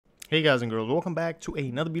Hey guys and girls, welcome back to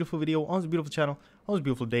another beautiful video on this beautiful channel, on this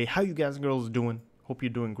beautiful day. How you guys and girls doing? Hope you're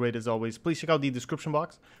doing great as always. Please check out the description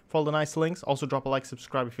box for all the nice links. Also drop a like,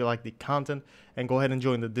 subscribe if you like the content, and go ahead and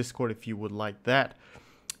join the Discord if you would like that.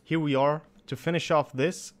 Here we are to finish off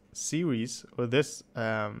this series, or this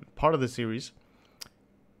part of the series.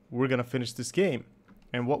 We're gonna finish this game.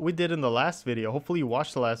 And what we did in the last video, hopefully you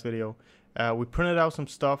watched the last video, we printed out some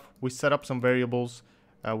stuff, we set up some variables,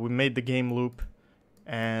 we made the game loop,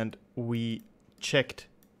 and we checked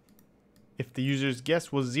if the user's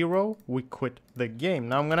guess was 0, we quit the game.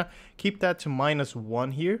 Now I'm gonna keep that to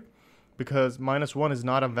 -1 here, because -1 is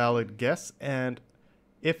not a valid guess, and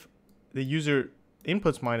if the user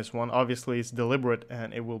inputs -1, obviously it's deliberate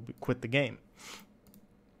and it will quit the game.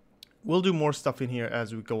 We'll do more stuff in here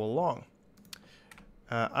as we go along.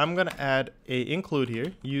 I'm gonna add a include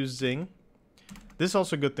here using, this is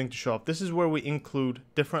also a good thing to show off. This is where we include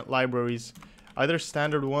different libraries, either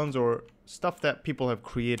standard ones or stuff that people have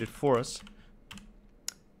created for us.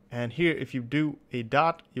 And here, if you do a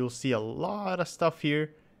dot, you'll see a lot of stuff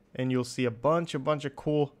here, and you'll see a bunch of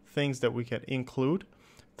cool things that we can include: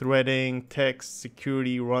 threading, text,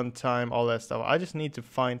 security, runtime, all that stuff. I just need to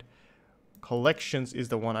find collections is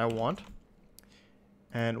the one I want.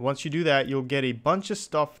 And once you do that, you'll get a bunch of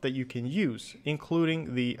stuff that you can use,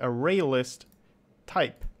 including the ArrayList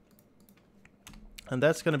type. And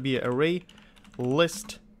that's going to be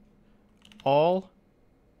ArrayList all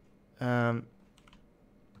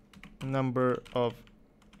number of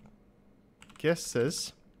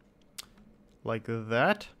guesses, like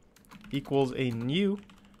that, equals a new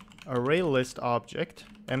ArrayList object,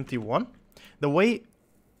 empty one. The way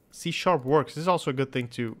C# works, this is also a good thing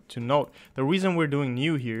to note. The reason we're doing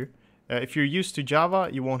new here, if you're used to Java,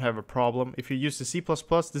 you won't have a problem. If you're used to C++,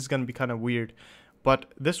 this is going to be kind of weird.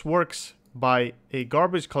 But this works by a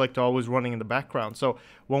garbage collector always running in the background. So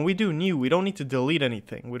when we do new, we don't need to delete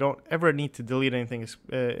anything. We don't ever need to delete anything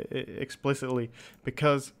explicitly,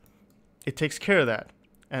 because it takes care of that.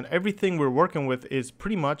 And everything we're working with is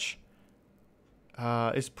pretty much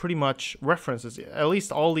references. At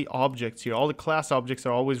least all the objects here, all the class objects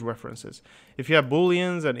are always references. If you have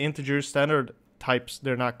booleans and integers, standard types,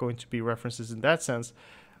 they're not going to be references in that sense.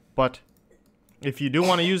 But if you do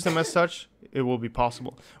want to use them as such, it will be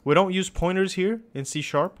possible. We don't use pointers here in C#.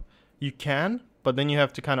 You can, but then you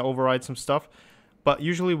have to kind of override some stuff. But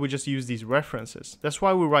usually we just use these references. That's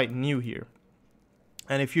why we write new here.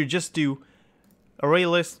 And if you just do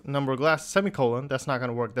ArrayList number of glass semicolon, that's not going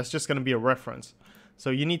to work. That's just going to be a reference. So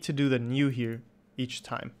you need to do the new here each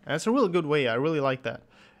time. And it's a really good way. I really like that,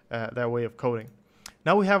 that way of coding.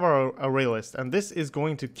 Now we have our ArrayList, and this is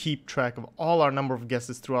going to keep track of all our number of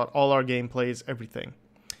guesses throughout all our gameplays, everything.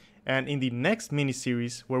 And in the next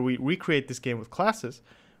mini-series, where we recreate this game with classes,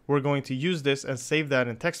 we're going to use this and save that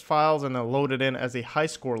in text files and then load it in as a high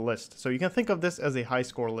score list. So you can think of this as a high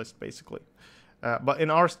score list, basically. But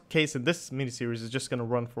in our case, in this mini-series, it's just going to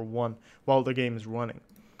run for 1 while the game is running.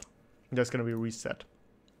 That's going to be reset.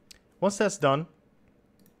 Once that's done,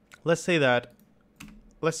 let's say that,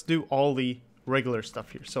 let's do all the regular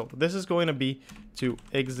stuff here. So this is going to be to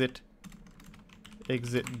exit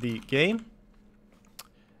the game.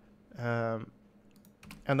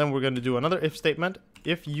 And then we're going to do another if statement.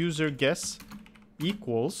 If user guess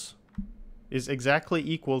is exactly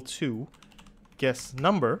equal to guess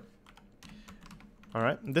number. All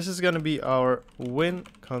right, this is going to be our win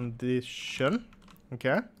condition.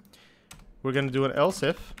 Okay, we're going to do an else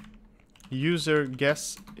if user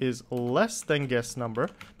guess is less than guess number,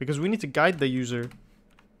 because we need to guide the user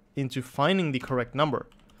into finding the correct number.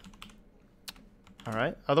 All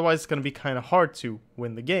right, otherwise it's going to be kind of hard to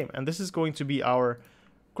win the game. And this is going to be our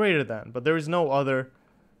greater than, but there is no other,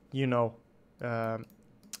 you know,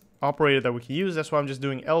 operator that we can use. That's why I'm just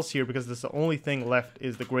doing else here, because that's the only thing left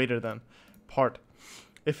is the greater than part.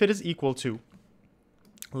 If it is equal to,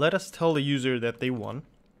 let us tell the user that they won.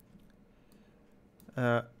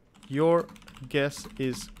 Your guess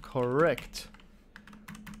is correct.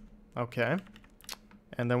 Okay.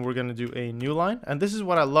 And then we're going to do a new line. And this is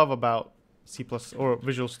what I love about C+ or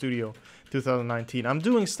Visual Studio 2019. I'm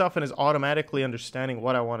doing stuff and it's automatically understanding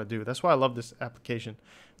what I want to do. That's why I love this application,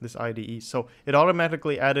 this IDE. So it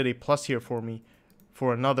automatically added a plus here for me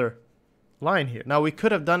for another line here. Now we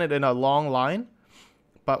could have done it in a long line,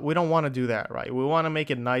 but we don't want to do that, right? We want to make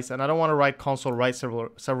it nice, and I don't want to write console write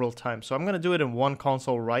several times. So I'm going to do it in one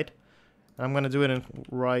console write. I'm going to do it in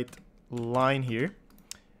write line here.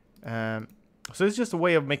 So it's just a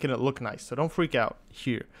way of making it look nice. So don't freak out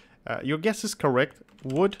here. Your guess is correct.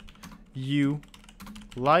 Would you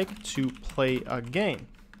like to play a game?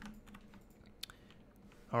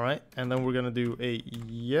 All right, and then we're gonna do a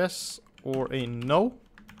yes or a no.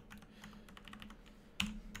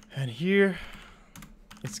 And here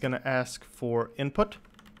it's gonna ask for input.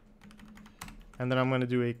 And then I'm gonna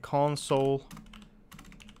do a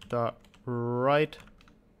console.write.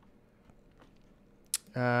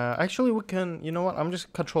 Actually, we can, you know what? I'm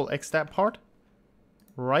just Control X that part.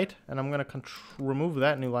 Right, and I'm gonna remove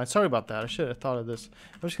that new line. Sorry about that. I should have thought of this.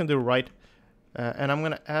 I'm just gonna do right, and I'm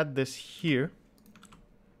gonna add this here,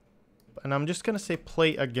 and I'm just gonna say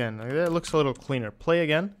play again. That looks a little cleaner. Play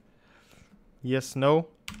again. Yes, no.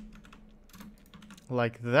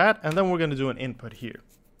 Like that, and then we're gonna do an input here.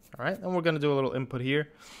 All right, and we're gonna do a little input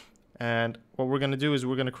here, and what we're gonna do is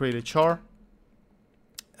we're gonna create a char.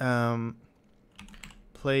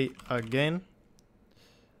 Play again.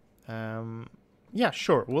 Yeah,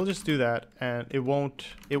 sure. We'll just do that, and it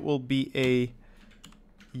will be a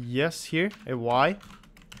yes here, a Y.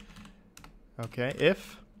 Okay,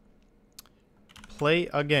 if play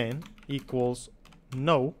again equals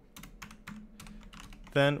no,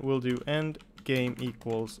 then we'll do end game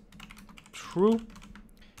equals true,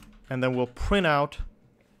 and then we'll print out,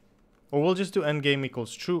 or we'll just do end game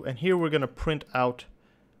equals true, and here we're gonna print out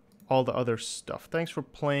all the other stuff. Thanks for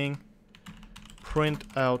playing. Print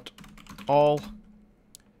out all.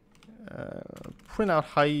 Print out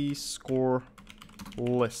high score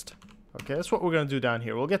list. Okay, that's what we're gonna do down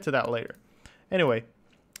here. We'll get to that later. Anyway,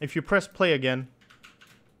 if you press play again,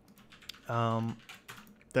 then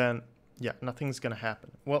yeah, nothing's gonna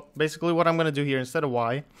happen. Well, basically what I'm gonna do here, instead of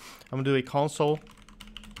Y, I'm gonna do a console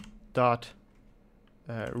dot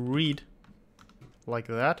read like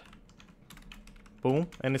that. Boom,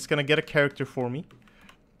 and it's gonna get a character for me.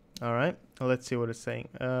 All right, let's see what it's saying.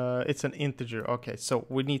 It's an integer. Okay, so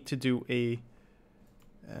we need to do a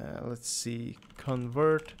let's see,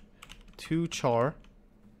 convert to char,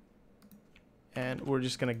 and we're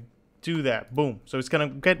just gonna do that. Boom. So it's gonna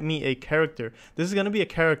get me a character. This is gonna be a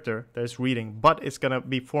character that is reading, but it's gonna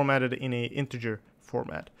be formatted in a integer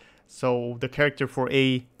format. So the character for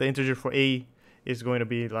A, the integer for A is going to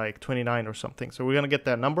be like 29 or something. So we're gonna get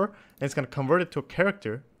that number, and it's gonna convert it to a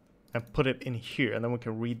character and put it in here, and then we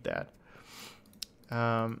can read that.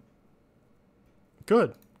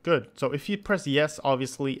 Good. So if you press yes,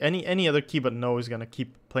 obviously any other key but no is gonna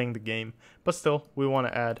keep playing the game. But still, we want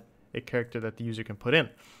to add a character that the user can put in.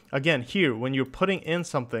 Again, here when you're putting in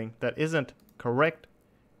something that isn't correct,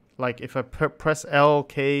 like if I press L,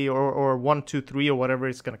 K, or 1, 2, 3 or whatever,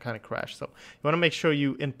 it's gonna kind of crash. So you want to make sure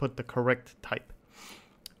you input the correct type.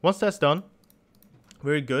 Once that's done,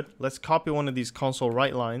 very good. Let's copy one of these console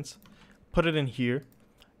write lines, put it in here,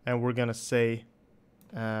 and we're gonna say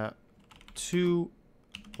too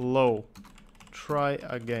low, try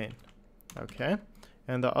again. Okay,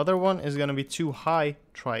 and the other one is gonna be too high,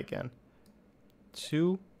 try again.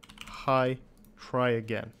 Too high, try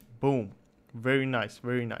again. Boom. Very nice,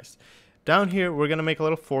 very nice. Down here we're gonna make a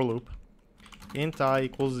little for loop. Int I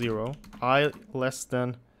equals 0, I less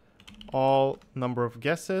than all number of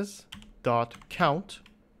guesses dot count.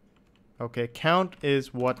 Okay, count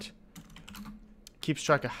is what keeps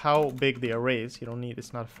track of how big the array is. You don't need,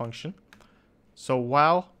 it's not a function. So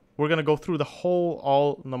while we're gonna go through the whole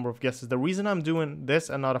all number of guesses. The reason I'm doing this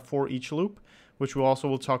and not a for each loop, which we also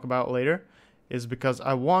will talk about later, is because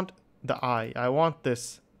I want the I want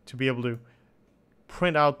this to be able to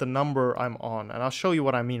print out the number I'm on, and I'll show you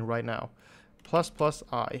what I mean right now. Plus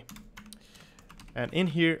I, and in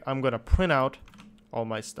here I'm gonna print out all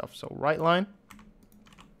my stuff. So write line,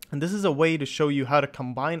 and this is a way to show you how to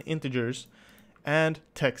combine integers and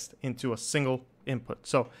text into a single input.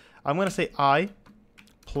 So I'm gonna say I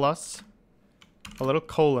plus a little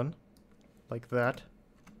colon like that.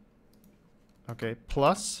 Okay,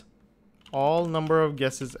 plus all number of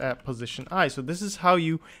guesses at position I. So this is how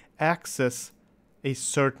you access a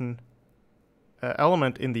certain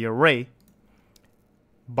element in the array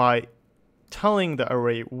by telling the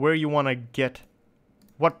array where you want to get,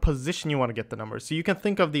 what position you want to get the number. So you can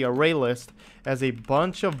think of the array list as a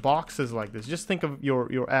bunch of boxes like this. Just think of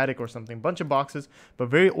your attic or something, bunch of boxes, but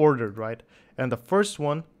very ordered, right? And the first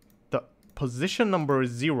one, the position number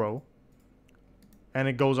is 0, and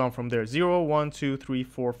it goes on from there. 0, 1, 2, 3,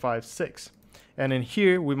 4, 5, 6. And in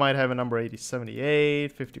here, we might have a number 80,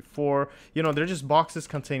 78, 54. You know, they're just boxes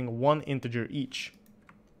containing one integer each.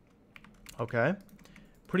 Okay?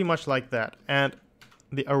 Pretty much like that. And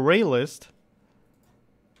the array list,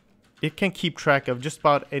 it can keep track of just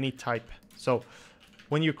about any type. So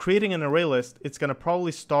when you're creating an array list, it's going to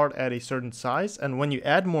probably start at a certain size. And when you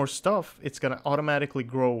add more stuff, it's going to automatically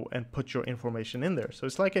grow and put your information in there. So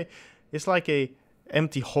it's like a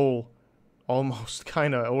empty hole almost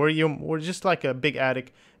kind of, or just like a big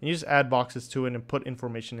attic, and you just add boxes to it and put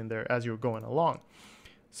information in there as you're going along.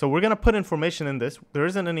 So we're gonna put information in this. There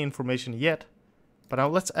isn't any information yet, but now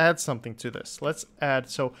let's add something to this. Let's add,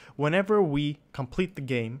 so whenever we complete the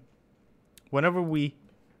game, whenever we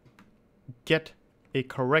get a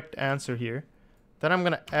correct answer here, then I'm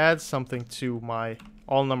gonna add something to my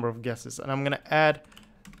all number of guesses, and I'm gonna add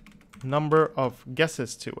number of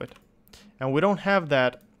guesses to it. And we don't have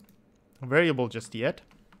that variable just yet.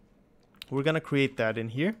 We're gonna create that in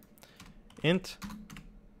here. Int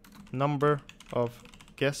number of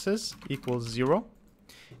guesses equals 0.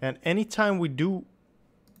 And anytime we do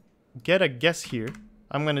get a guess here,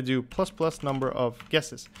 I'm gonna do plus number of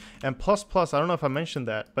guesses. And plus, I don't know if I mentioned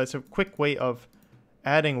that, but it's a quick way of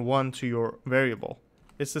adding 1 to your variable.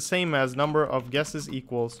 It's the same as number of guesses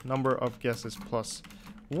equals number of guesses plus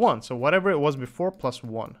 1. So whatever it was before plus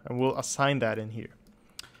 1, and we'll assign that in here.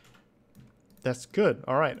 That's good.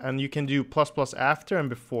 All right, and you can do plus after and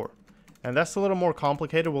before, and that's a little more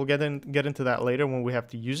complicated. We'll get into that later when we have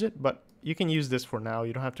to use it, but you can use this for now.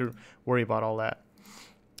 You don't have to worry about all that.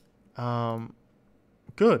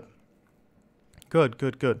 Good.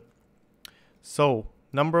 So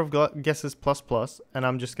number of guesses plus, and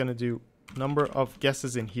I'm just gonna do number of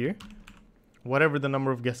guesses in here. Whatever the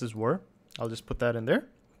number of guesses were, I'll just put that in there.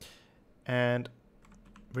 And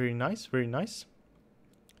very nice.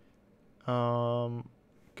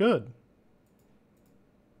 Good.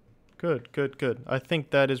 I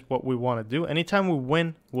think that is what we want to do. Anytime we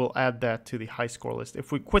win, we'll add that to the high score list.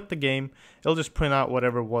 If we quit the game, it'll just print out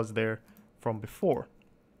whatever was there from before.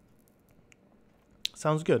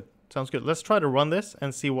 Sounds good. Let's try to run this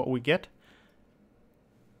and see what we get,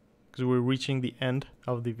 because we're reaching the end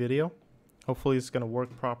of the video. Hopefully it's going to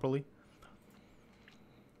work properly.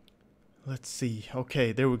 Let's see.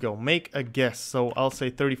 Okay, there we go. Make a guess. So I'll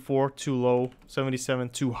say 34, too low. 77,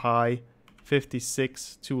 too high.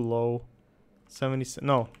 56, too low.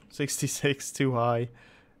 66, too high.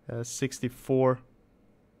 64,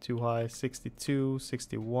 too high. 62,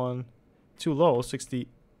 61, too low.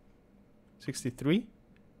 63,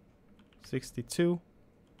 62,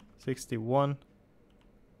 61,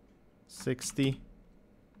 60,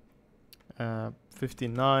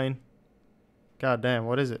 59. God damn,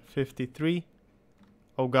 what is it? 53.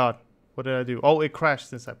 Oh god, what did I do? Oh, it crashed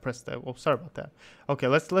since I pressed that. Oh, sorry about that. Okay,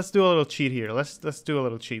 let's do a little cheat here. Let's do a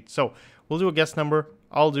little cheat. So we'll do a guess number.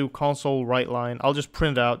 I'll do console right line. I'll just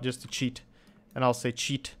print it out just to cheat, and I'll say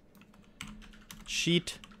cheat.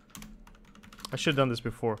 I should have done this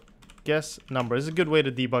before. Guess number. This is a good way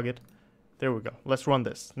to debug it. There we go. Let's run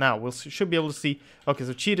this. Now we should be able to see. Okay,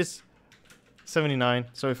 so cheat is 79.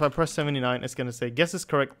 So if I press 79, it's gonna say guess is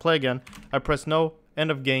correct, play again. I press no, end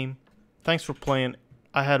of game. Thanks for playing.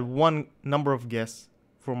 I had one number of guess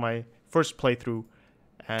for my first playthrough,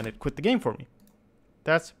 and it quit the game for me.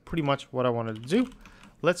 That's pretty much what I wanted to do.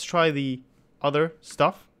 Let's try the other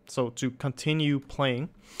stuff. So to continue playing,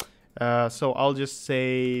 so I'll just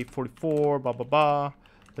say 44, blah blah blah.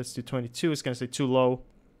 Let's do 22. It's gonna say too low,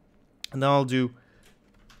 and then I'll do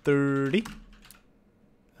 30.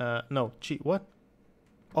 No, cheat, what?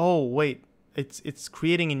 Oh, wait, it's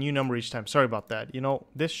creating a new number each time. Sorry about that. You know,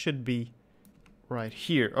 this should be right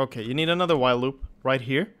here. Okay, you need another while loop right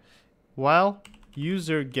here. While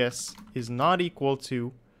user guess is not equal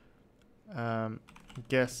to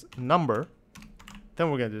guess number, then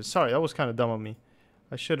we're gonna do this. Sorry, that was kind of dumb of me.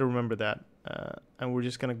 I should have remembered that. And we're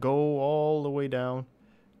just gonna go all the way down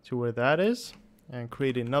to where that is and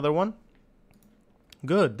create another one.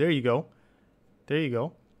 Good, there you go.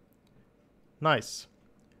 Nice.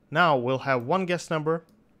 Now we'll have one guess number.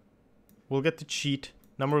 We'll get to cheat,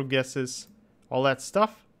 number of guesses, all that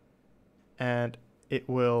stuff, and it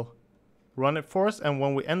will run it for us. And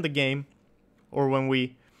when we end the game, or when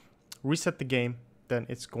we reset the game, then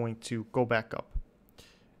it's going to go back up.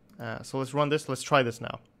 So let's run this. Let's try this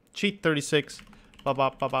now. Cheat 36, bop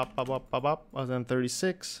bop bop bop bop bop bop bop, and then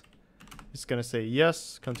 36. It's gonna say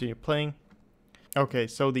yes, continue playing. Okay,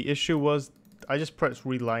 so the issue was I just pressed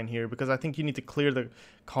read line here because I think you need to clear the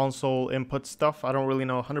console input stuff. I don't really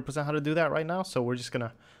know 100% how to do that right now, so we're just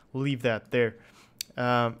gonna leave that there.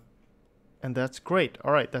 And that's great.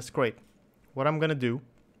 All right, that's great. What I'm gonna do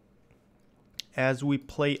as we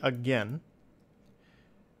play again,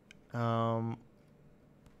 down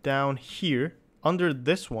here under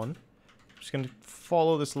this one, I'm just gonna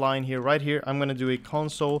follow this line here, right here. I'm gonna do a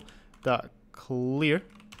console.clear,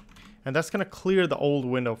 and that's gonna clear the old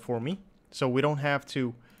window for me, so we don't have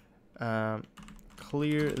to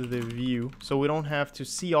clear the view, so we don't have to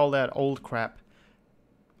see all that old crap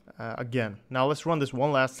again. Now let's run this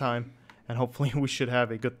one last time, and hopefully we should have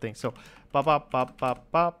a good thing. So pop, pop, pop, pop,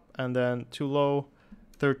 pop, and then too low.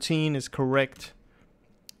 13 is correct.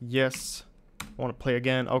 Yes. I want to play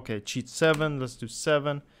again. Okay, cheat 7. Let's do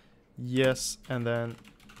 7. Yes, and then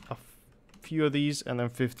a few of these, and then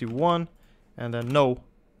 51, and then no.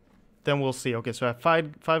 Then we'll see. Okay, so I have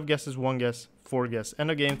five guesses, 1 guess, 4 guess. End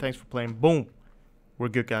of game. Thanks for playing. Boom. We're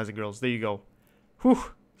good, guys and girls. There you go.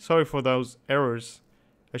 Whew. Sorry for those errors.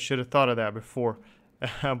 I should have thought of that before.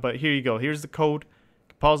 But here you go. Here's the code.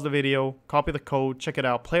 Pause the video, copy the code, check it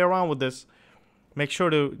out, play around with this. Make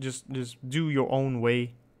sure to just do your own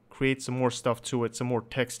way. Create some more stuff to it, some more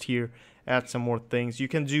text here, add some more things. You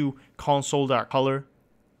can do console.color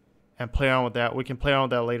and play around with that. We can play around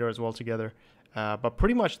with that later as well together. But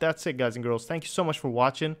pretty much that's it, guys and girls. Thank you so much for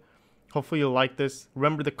watching. Hopefully you'll like this.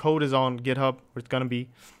 Remember, the code is on GitHub, where it's going to be.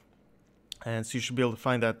 And so you should be able to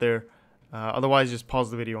find that there. Otherwise, just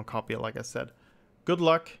pause the video and copy it, like I said. Good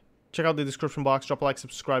luck. Check out the description box. Drop a like,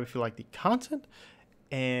 subscribe if you like the content.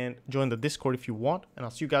 And join the Discord if you want. And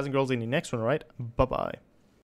I'll see you guys and girls in the next one, all right? Bye-bye.